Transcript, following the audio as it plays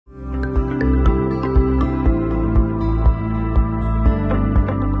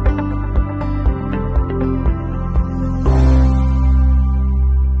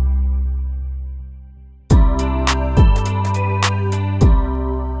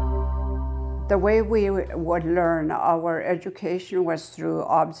The way we would learn, our education was through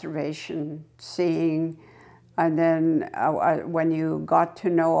observation, seeing, and then when you got to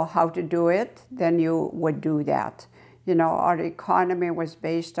know how to do it, then you would do that. You know, our economy was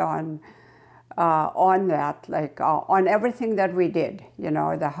based on that, like on everything that we did. You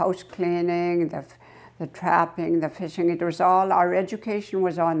know, the house cleaning, the trapping, the fishing. It was all, our education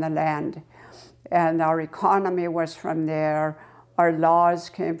was on the land, and our economy was from there. Our laws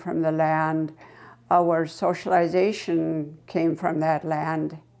came from the land. Our socialization came from that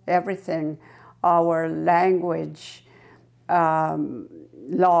land. Everything, our language,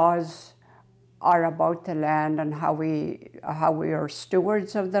 laws are about the land and how we are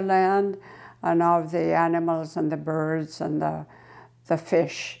stewards of the land and of the animals and the birds and the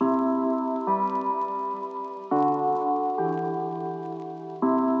fish.